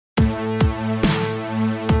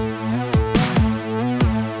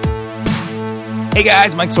Hey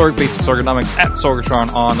guys, Mike Sorg, Basic Sorgonomics at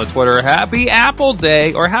Sorgatron on the Twitter. Happy Apple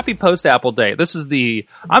Day, or happy post-Apple Day. This is the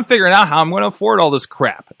I'm figuring out how I'm going to afford all this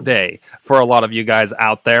crap day for a lot of you guys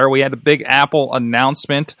out there. We had a big Apple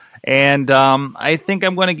announcement, and I think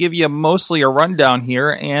I'm going to give you mostly a rundown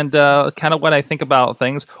here and kind of what I think about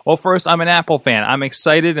things. Well, first, I'm an Apple fan. I'm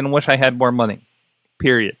excited and wish I had more money.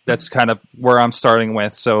 Period. That's kind of where I'm starting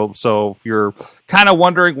with. So if you're kind of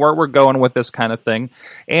wondering where we're going with this kind of thing,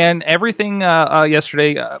 and everything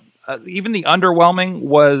yesterday, even the underwhelming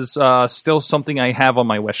was still something I have on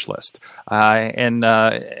my wish list. And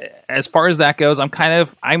as far as that goes, I'm kind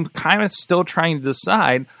of still trying to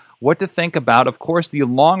decide what to think about. Of course, the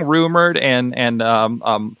long rumored and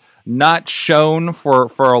not shown for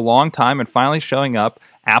a long time, and finally showing up.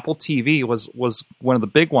 Apple TV was one of the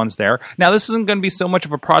big ones there. Now, this isn't going to be so much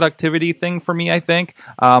of a productivity thing for me, I think.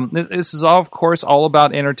 This is, all, of course, all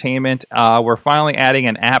about entertainment. We're finally adding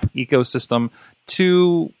an app ecosystem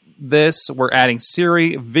to this. We're adding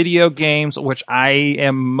Siri, video games, which I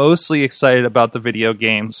am mostly excited about the video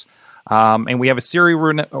games. And we have a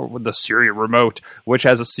the Siri remote, which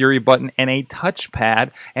has a Siri button and a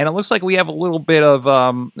touchpad. And it looks like we have a little bit of,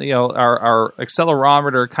 our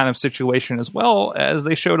accelerometer kind of situation, as well as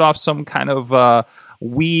they showed off some kind of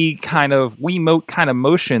Wiimote kind of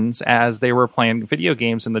motions as they were playing video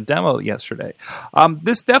games in the demo yesterday.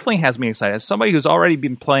 This definitely has me excited. As somebody who's already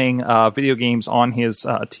been playing video games on his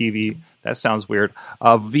TV, that sounds weird,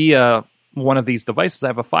 via one of these devices. I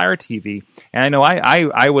have a Fire TV, and I know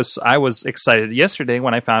I was excited yesterday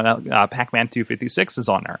when I found out Pac-Man 256 is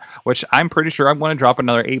on there, which I'm pretty sure I'm going to drop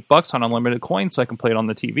another $8 on unlimited coins so I can play it on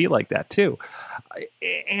the TV like that too.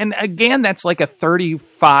 And again, that's like a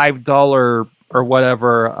 $35 or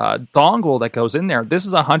whatever dongle that goes in there. This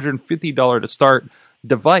is a $150 to start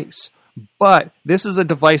device, but this is a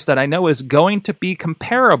device that I know is going to be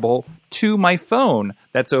comparable to my phone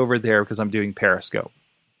that's over there because I'm doing Periscope.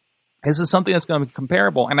 This is something that's going to be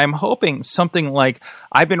comparable, and I'm hoping something like,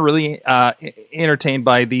 I've been really entertained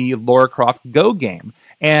by the Lara Croft Go game,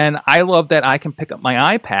 and I love that I can pick up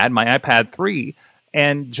my iPad 3,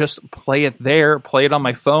 and just play it there, play it on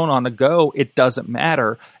my phone on the go. It doesn't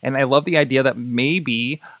matter, and I love the idea that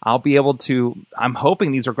maybe I'll be able to, I'm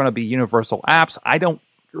hoping these are going to be universal apps. I don't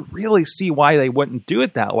really see why they wouldn't do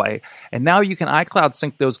it that way, and now you can iCloud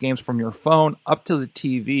sync those games from your phone up to the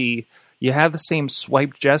TV. You have the same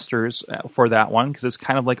swipe gestures for that one because it's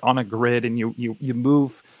kind of like on a grid, and you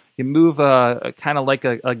move kind of like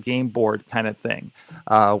a game board kind of thing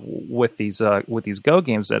with these Go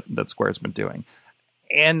games that Square's been doing,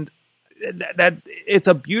 and that it's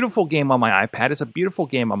a beautiful game on my iPad. It's a beautiful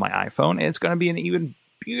game on my iPhone, and it's going to be an even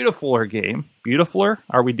beautifuler game. Beautifuler?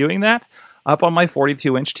 Are we doing that? Up on my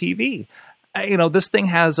 42-inch TV. This thing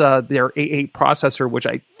has their A8 processor, which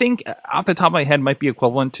I think, off the top of my head, might be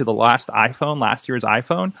equivalent to the last year's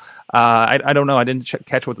iPhone. I don't know. I didn't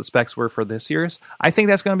catch what the specs were for this year's. I think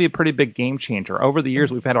that's going to be a pretty big game changer. Over the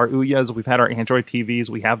years, we've had our Ouya's, we've had our Android TVs,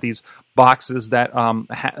 we have these boxes that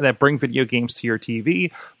that bring video games to your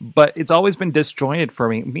TV, but it's always been disjointed for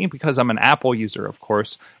me because I'm an Apple user, of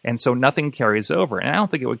course, and so nothing carries over. And I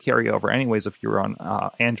don't think it would carry over anyways if you're on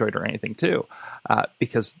Android or anything too,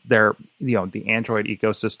 because they're, the Android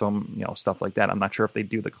ecosystem, stuff like that. I'm not sure if they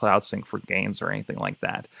do the cloud sync for games or anything like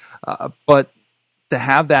that, but to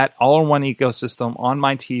have that all-in-one ecosystem on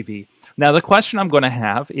my TV. Now, the question I'm going to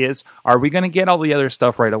have is, are we going to get all the other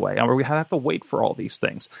stuff right away? Are we going to have to wait for all these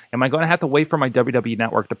things? Am I going to have to wait for my WWE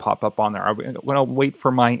Network to pop up on there? Are we going to wait for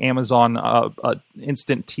my Amazon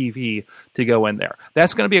Instant TV to go in there?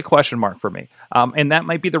 That's going to be a question mark for me. And that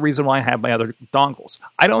might be the reason why I have my other dongles.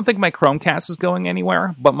 I don't think my Chromecast is going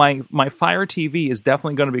anywhere, but my Fire TV is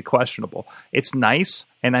definitely going to be questionable. It's nice,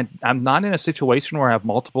 and I'm not in a situation where I have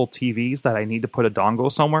multiple TVs that I need to put a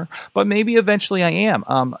dongle somewhere, but maybe eventually I am.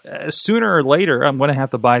 Sooner or later, I'm going to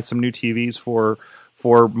have to buy some new TVs for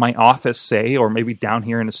my office, say, or maybe down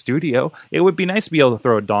here in the studio. It would be nice to be able to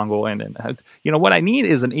throw a dongle in. And what I need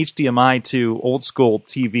is an HDMI to old school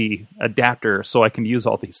TV adapter so I can use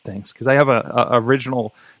all these things, because I have a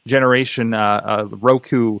original generation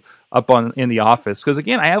Roku up in the office, because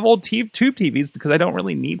again, I have old tube TVs because I don't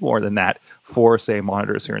really need more than that for, say,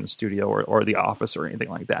 monitors here in the studio or the office or anything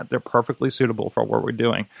like that. They're perfectly suitable for what we're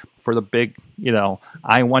doing. For the big,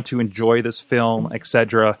 I want to enjoy this film,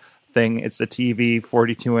 etc. thing. It's the TV,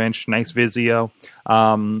 42-inch, nice Vizio,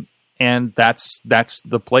 and that's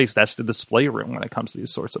the place. That's the display room when it comes to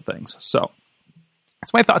these sorts of things. So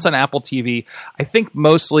that's my thoughts on Apple TV. I think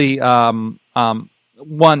mostly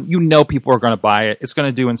one, people are going to buy it. It's going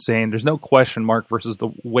to do insane. There's no question mark versus the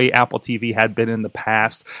way Apple TV had been in the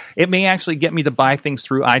past. It may actually get me to buy things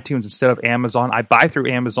through iTunes instead of Amazon. I buy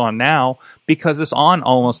through Amazon now because it's on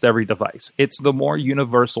almost every device. It's the more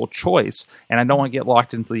universal choice, and I don't want to get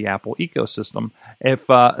locked into the Apple ecosystem. If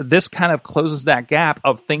this kind of closes that gap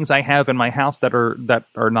of things I have in my house that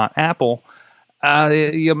are not Apple,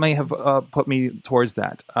 you may have put me towards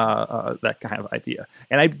that kind of idea.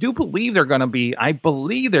 And I do believe they're going to be,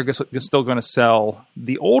 still going to sell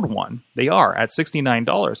the old one. They are at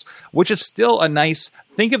 $69, which is still a nice,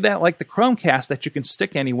 think of that like the Chromecast that you can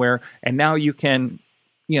stick anywhere. And now you can,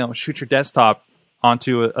 shoot your desktop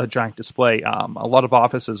onto a giant display. A lot of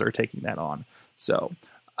offices are taking that on. So,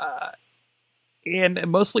 and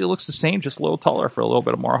mostly it looks the same, just a little taller for a little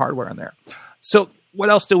bit of more hardware in there. So, what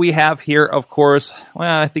else do we have here? Of course,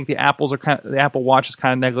 I think the Apple Watch is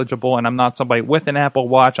kind of negligible, and I'm not somebody with an Apple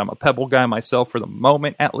Watch. I'm a Pebble guy myself for the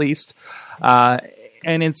moment, at least.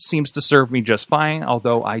 And it seems to serve me just fine,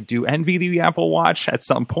 although I do envy the Apple Watch at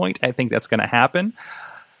some point. I think that's going to happen.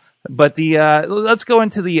 But let's go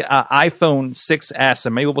into the iPhone 6s,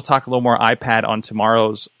 and maybe we'll talk a little more iPad on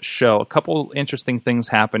tomorrow's show. A couple interesting things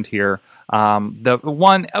happened here. The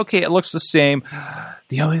one, it looks the same.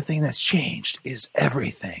 The only thing that's changed is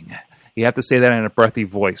everything. You have to say that in a breathy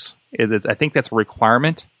voice. I think that's a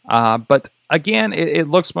requirement. But again, it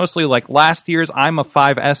looks mostly like last year's. I'm a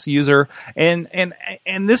 5S user, and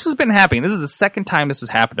this has been happening. This is the second time this has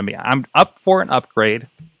happened to me. I'm up for an upgrade,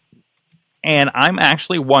 and I'm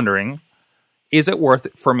actually wondering, is it worth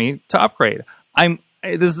it for me to upgrade?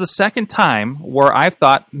 This is the second time where I've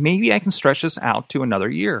thought maybe I can stretch this out to another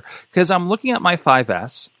year, because I'm looking at my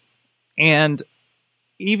 5S, and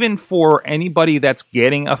even for anybody that's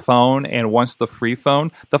getting a phone and wants the free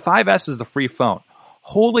phone, the 5S is the free phone.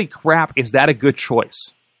 Holy crap, is that a good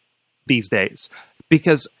choice these days?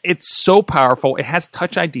 Because it's so powerful. It has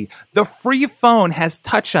Touch ID. The free phone has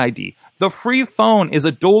Touch ID. The free phone is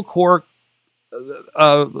a dual core.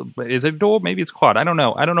 Is it dual? Maybe it's quad. I don't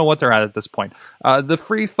know. I don't know what they're at this point. The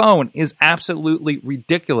free phone is absolutely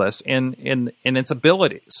ridiculous in its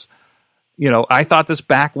abilities. I thought this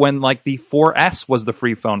back when like the 4S was the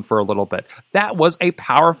free phone for a little bit. That was a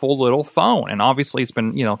powerful little phone, and obviously it's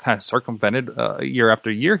been kind of circumvented year after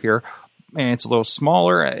year here, and it's a little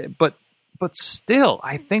smaller, but still,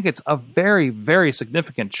 I think it's a very, very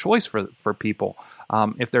significant choice for people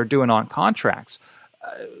if they're doing on contracts.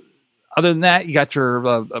 Other than that, you got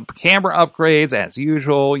your camera upgrades as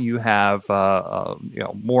usual. You have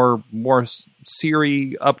more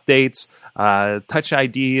Siri updates. Touch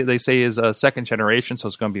ID, they say, is a second generation, so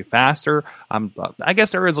it's going to be faster. I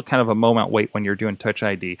guess there is a kind of a moment wait when you're doing Touch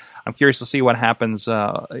ID. I'm curious to see what happens.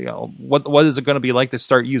 What is it going to be like to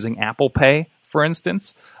start using Apple Pay, for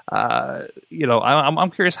instance?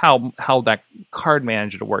 I'm curious how that card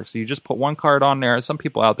management works. So you just put one card on there. Some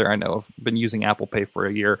people out there I know have been using Apple Pay for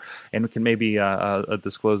a year and can maybe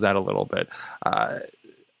disclose that a little bit.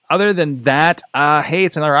 Other than that, hey,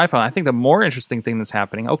 it's another iPhone. I think the more interesting thing that's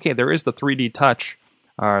happening, there is the 3D Touch.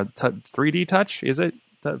 3D Touch, is it?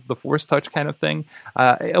 The Force Touch kind of thing.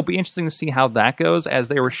 It'll be interesting to see how that goes, as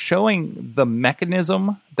they were showing the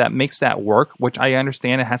mechanism that makes that work, which I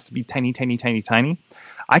understand it has to be tiny, tiny, tiny, tiny.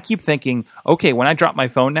 I keep thinking, when I drop my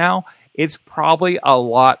phone now, it's probably a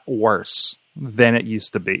lot worse than it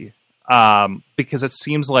used to be, because it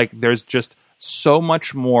seems like there's just so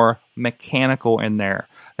much more mechanical in there.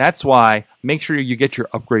 That's why make sure you get your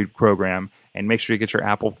upgrade program and make sure you get your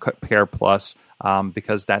Apple Care Plus,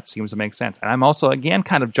 because that seems to make sense. And I'm also, again,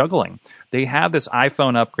 kind of juggling. They have this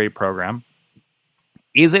iPhone upgrade program.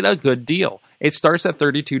 Is it a good deal? It starts at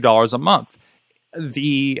 $32 a month.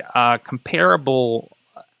 The comparable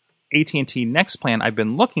AT&T Next plan I've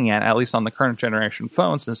been looking at least on the current generation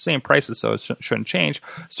phones, the same prices, so it shouldn't change,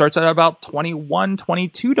 starts at about $21,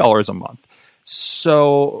 $22 a month.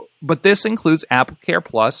 So, but this includes Apple Care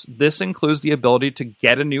Plus. This includes the ability to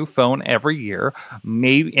get a new phone every year. And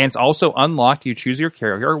it's also unlocked. You choose your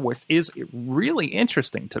carrier, which is really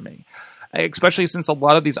interesting to me, especially since a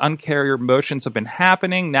lot of these uncarrier motions have been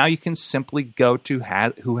happening. Now you can simply go to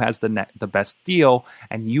who has the best deal,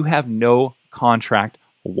 and you have no contract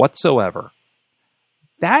whatsoever.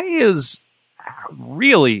 That is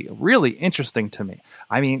really, really interesting to me.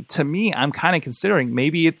 I mean, to me, I'm kind of considering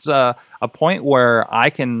maybe it's a point where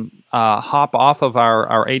I can hop off of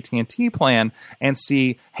our AT&T plan and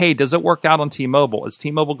see, hey, does it work out on T-Mobile? Is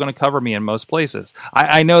T-Mobile going to cover me in most places?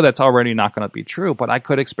 I know that's already not going to be true, but I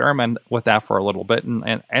could experiment with that for a little bit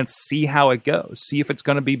and see how it goes, see if it's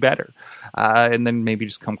going to be better, and then maybe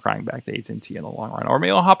just come crying back to AT&T in the long run. Or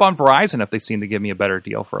maybe I'll hop on Verizon if they seem to give me a better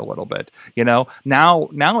deal for a little bit. Now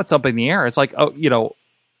it's up in the air. It's like,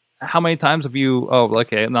 how many times have you,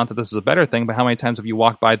 okay, not that this is a better thing, but how many times have you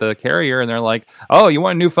walked by the carrier and they're like, oh, you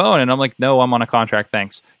want a new phone? And I'm like, no, I'm on a contract,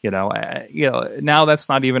 thanks. Now that's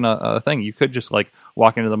not even a thing. You could just like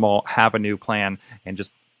walk into the mall, have a new plan, and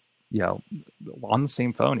just, on the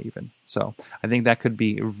same phone even. So I think that could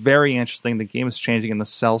be very interesting. The game is changing in the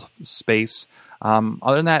cell space.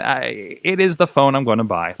 Other than that, it is the phone I'm going to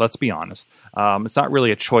buy. Let's be honest. It's not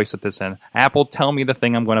really a choice at this end. Apple, tell me the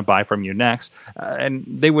thing I'm going to buy from you next. And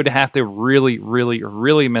they would have to really, really,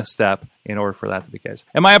 really misstep in order for that to be the case.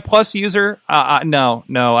 Am I a Plus user? No.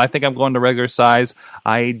 I think I'm going to regular size.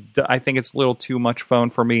 I think it's a little too much phone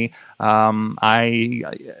for me. No.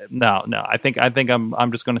 I think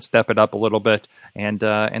I'm just going to step it up a little bit, and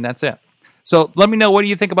that's it. So let me know, what do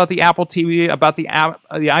you think about the Apple TV, about the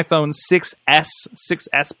iPhone 6S,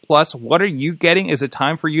 6S Plus? What are you getting? Is it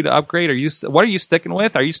time for you to upgrade? What are you sticking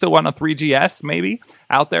with? Are you still wanting a 3GS maybe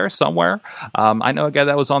out there somewhere? I know a guy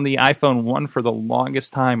that was on the iPhone 1 for the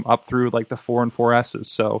longest time, up through like the 4 and 4Ss.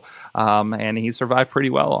 So, and he survived pretty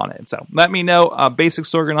well on it. So let me know. Basic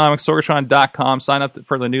Sorganomics, Sorgatron.com. Sign up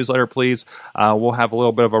for the newsletter, please. We'll have a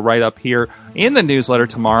little bit of a write-up here in the newsletter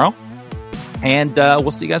tomorrow. And we'll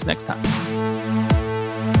see you guys next time.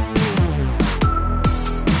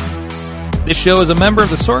 This show is a member of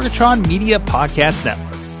the Sorgatron Media Podcast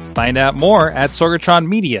Network. Find out more at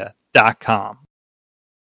sorgatronmedia.com.